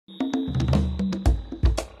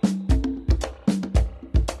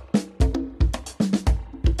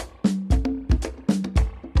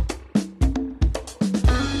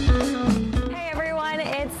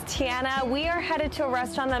to a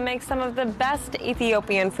restaurant that makes some of the best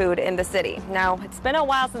Ethiopian food in the city. Now, it's been a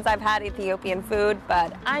while since I've had Ethiopian food,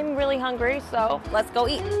 but I'm really hungry, so let's go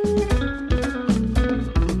eat.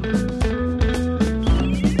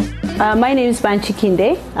 My name is Banchi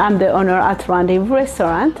Kinde. I'm the owner at Rendezvous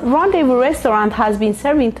Restaurant. Rendezvous Restaurant has been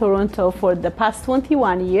serving Toronto for the past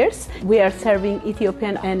 21 years. We are serving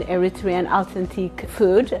Ethiopian and Eritrean authentic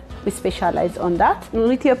food. We specialize on that.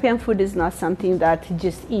 Ethiopian food is not something that you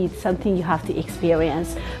just eat, something you have to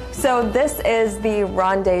experience. So this is the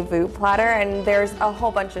rendezvous platter, and there's a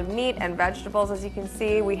whole bunch of meat and vegetables. As you can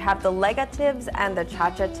see, we have the legatibs and the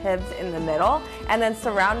chachatibs in the middle, and then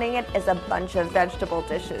surrounding it is a bunch of vegetable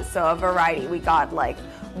dishes. So a variety. We got like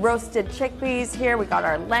roasted chickpeas here, we got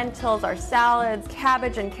our lentils, our salads,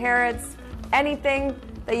 cabbage and carrots, anything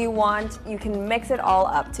that you want, you can mix it all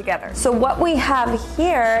up together. So what we have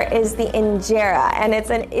here is the injera, and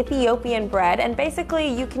it's an Ethiopian bread, and basically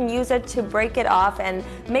you can use it to break it off and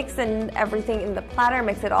mix in everything in the platter,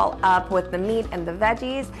 mix it all up with the meat and the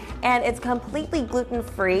veggies, and it's completely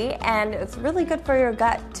gluten-free and it's really good for your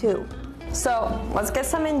gut too. So let's get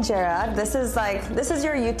some injera. This is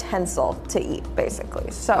your utensil to eat basically.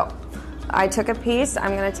 So I took a piece,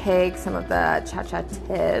 I'm gonna take some of the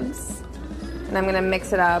chachatibs, and I'm gonna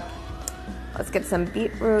mix it up. Let's get some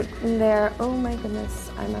beetroot in there. Oh my goodness,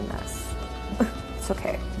 I'm a mess. It's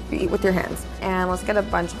okay, you eat with your hands. And let's get a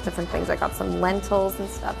bunch of different things. I got some lentils and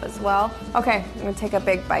stuff as well. Okay, I'm gonna take a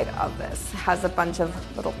big bite of this. It has a bunch of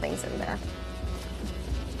little things in there.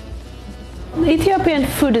 Ethiopian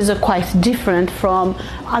food is quite different from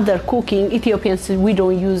other cooking. Ethiopians, we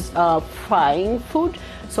don't use frying food,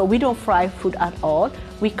 so we don't fry food at all.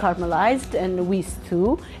 We caramelized and we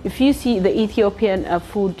stew. If you see the Ethiopian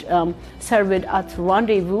food served at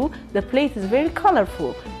Rendezvous, the plate is very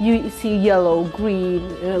colorful. You see yellow,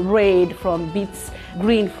 green, red from beets,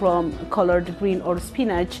 green from colored green or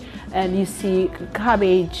spinach, and you see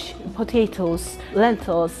cabbage, potatoes,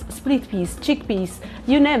 lentils, split peas, chickpeas,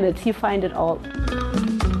 you name it, you find it all.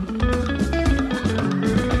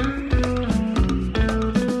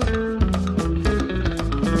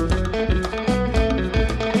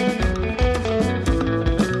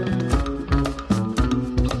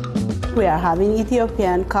 We are having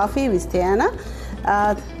Ethiopian coffee with Tiana.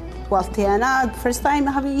 Well, Tiana, first time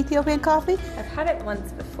having Ethiopian coffee? I've had it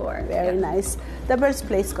once before. Very nice. The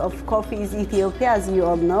birthplace of coffee is Ethiopia, as you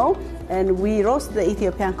all know. And we roast the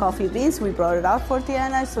Ethiopian coffee beans. We brought it out for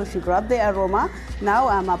Tiana, so she grabbed the aroma. Now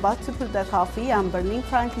I'm about to put the coffee. I'm burning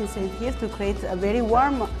frankincense here to create a very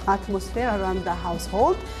warm atmosphere around the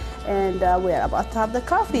household. And we are about to have the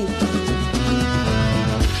coffee.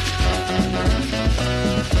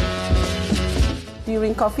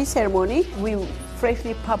 During coffee ceremony,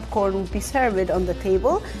 freshly popcorn will be served on the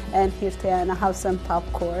table, and here Tiana have some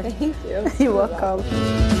popcorn. Thank you. You're welcome.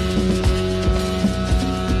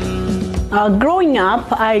 Growing up,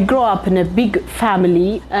 I grew up in a big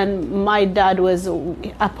family, and my dad was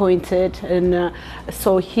appointed, and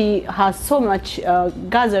so he has so much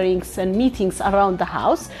gatherings and meetings around the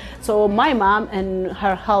house. So my mom and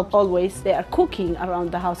her help always, they are cooking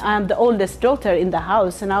around the house. I'm the oldest daughter in the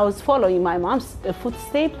house, and I was following my mom's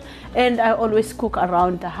footsteps, and I always cook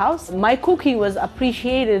around the house. My cooking was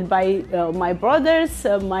appreciated by my brothers,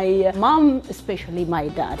 my mom, especially my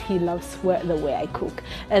dad. He loves the way I cook,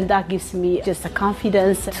 and that gives me just a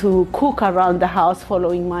confidence to cook around the house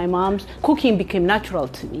following my mom's. Cooking became natural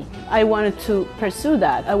to me. I wanted to pursue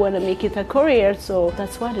that. I want to make it a career, so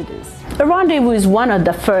that's what it is. The Rendezvous is one of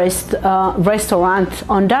the first restaurants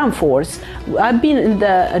on Danforth. I've been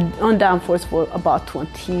on Danforth for about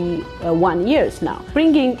 21 years now.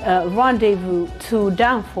 Bringing Rendezvous to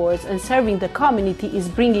Danforth and serving the community is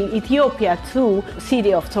bringing Ethiopia to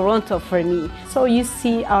city of Toronto for me. So you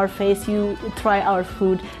see our face, you try our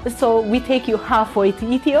food, so we take you halfway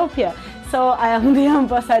to Ethiopia. So I am the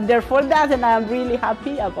ambassador for that, and I am really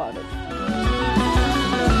happy about it.